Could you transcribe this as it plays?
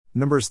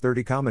Numbers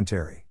 30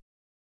 Commentary.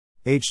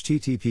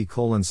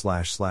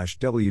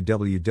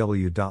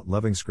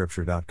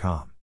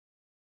 http://www.lovingscripture.com.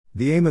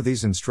 The aim of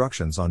these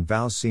instructions on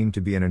vows seem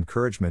to be an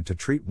encouragement to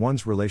treat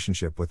one's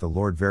relationship with the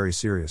Lord very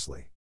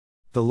seriously.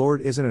 The Lord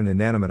isn't an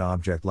inanimate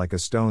object like a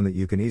stone that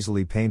you can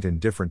easily paint in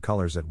different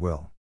colors at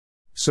will.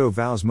 So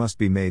vows must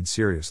be made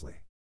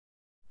seriously.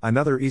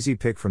 Another easy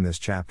pick from this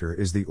chapter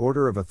is the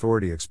order of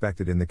authority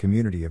expected in the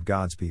community of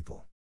God's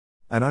people.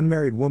 An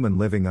unmarried woman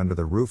living under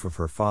the roof of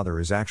her father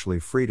is actually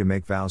free to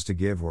make vows to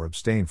give or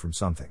abstain from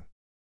something.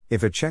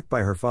 If a check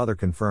by her father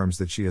confirms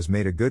that she has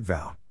made a good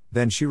vow,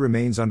 then she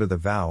remains under the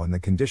vow and the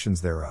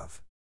conditions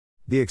thereof.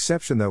 The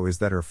exception though is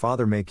that her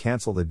father may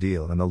cancel the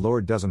deal and the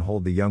Lord doesn't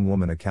hold the young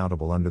woman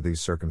accountable under these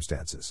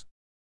circumstances.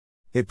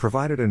 It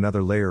provided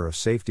another layer of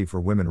safety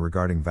for women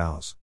regarding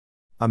vows.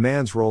 A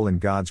man's role in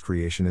God's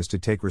creation is to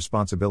take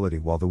responsibility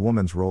while the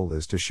woman's role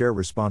is to share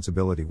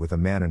responsibility with a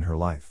man in her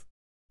life.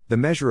 The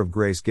measure of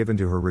grace given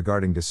to her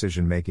regarding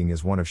decision-making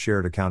is one of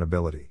shared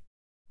accountability.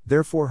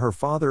 Therefore her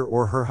father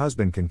or her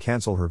husband can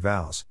cancel her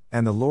vows,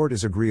 and the Lord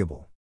is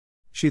agreeable.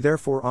 She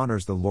therefore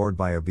honors the Lord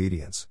by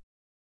obedience.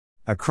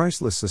 A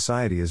Christless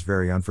society is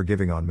very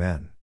unforgiving on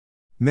men.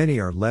 Many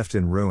are left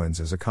in ruins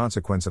as a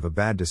consequence of a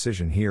bad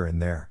decision here and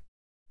there.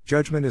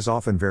 Judgment is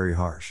often very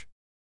harsh.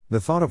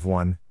 The thought of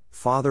one,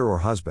 father or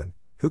husband,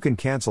 who can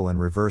cancel and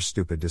reverse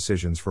stupid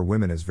decisions for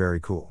women is very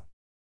cool.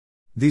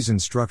 These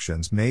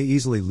instructions may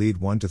easily lead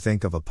one to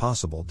think of a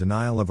possible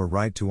denial of a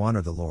right to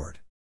honor the Lord.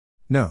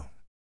 No.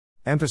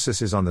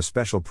 Emphasis is on the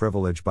special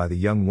privilege by the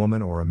young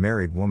woman or a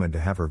married woman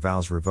to have her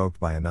vows revoked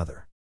by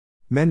another.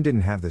 Men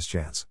didn't have this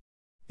chance.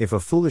 If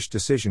a foolish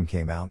decision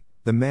came out,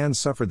 the man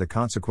suffered the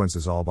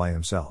consequences all by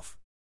himself.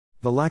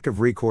 The lack of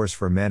recourse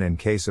for men in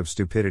case of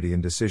stupidity in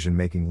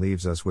decision-making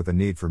leaves us with a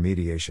need for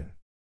mediation.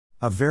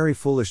 A very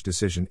foolish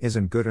decision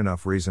isn't good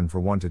enough reason for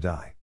one to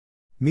die.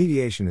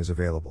 Mediation is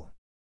available.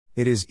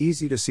 It is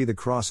easy to see the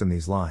cross in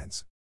these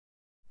lines.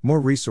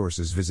 More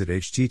resources visit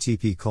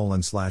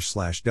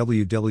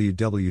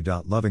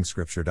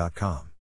http://www.lovingscripture.com.